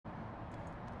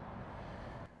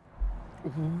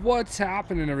What's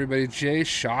happening, everybody? Jay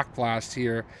Shock Blast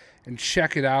here, and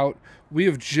check it out. We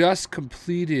have just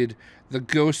completed the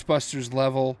Ghostbusters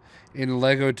level in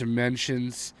Lego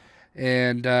Dimensions,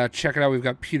 and check it out. We've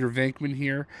got Peter Venkman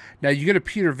here. Now, you get a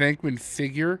Peter Venkman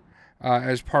figure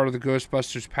as part of the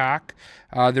Ghostbusters pack.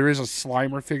 There is a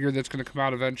Slimer figure that's going to come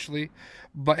out eventually.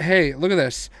 But hey, look at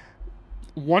this.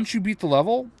 Once you beat the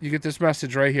level, you get this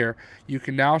message right here. You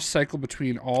can now cycle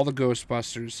between all the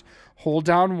Ghostbusters. Hold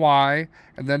down Y,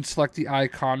 and then select the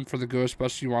icon for the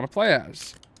Ghostbuster you want to play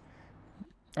as.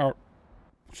 Oh,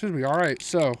 excuse me. All right,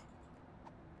 so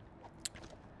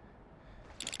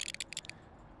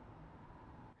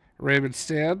Raymond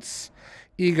Stantz,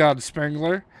 Egon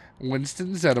Spengler,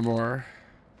 Winston Zeddemore.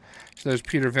 So there's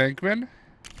Peter Venkman.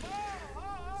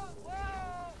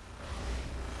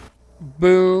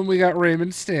 Boom, we got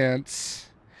Raymond Stantz.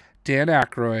 Dan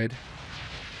Aykroyd.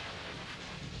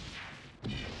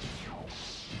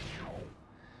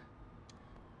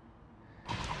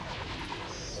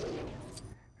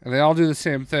 And they all do the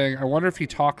same thing. I wonder if he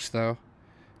talks, though.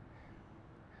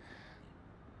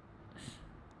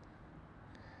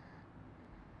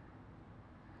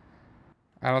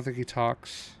 I don't think he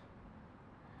talks.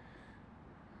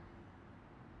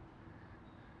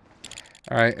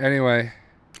 Alright, anyway.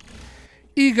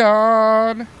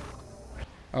 Egon!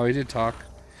 Oh, he did talk.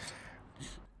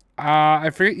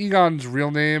 I forget Egon's real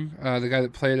name, the guy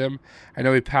that played him. I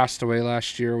know he passed away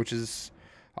last year, which is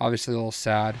obviously a little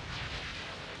sad.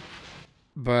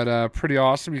 But pretty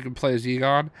awesome. You can play as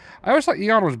Egon. I always thought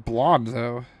Egon was blonde,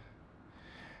 though.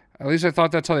 At least I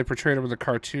thought that's how they portrayed him in the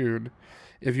cartoon.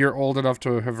 If you're old enough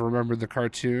to have remembered the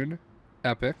cartoon.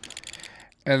 Epic.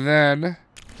 And then,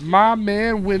 my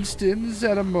man Winston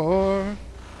Zeddemore.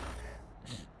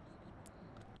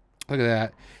 Look at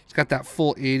that. He's got that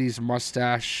full 80s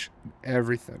mustache.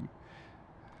 Everything.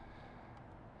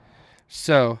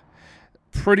 So,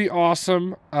 pretty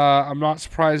awesome. I'm not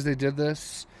surprised they did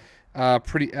this.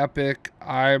 Pretty epic.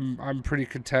 I'm pretty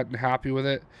content and happy with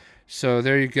it. So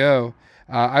there you go.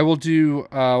 I will do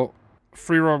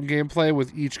free roam gameplay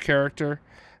with each character.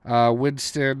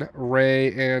 Winston,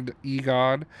 Ray, and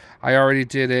Egon. I already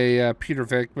did a Peter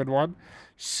Venkman one.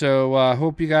 So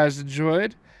hope you guys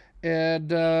enjoyed. And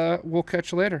we'll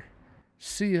catch you later.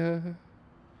 See ya.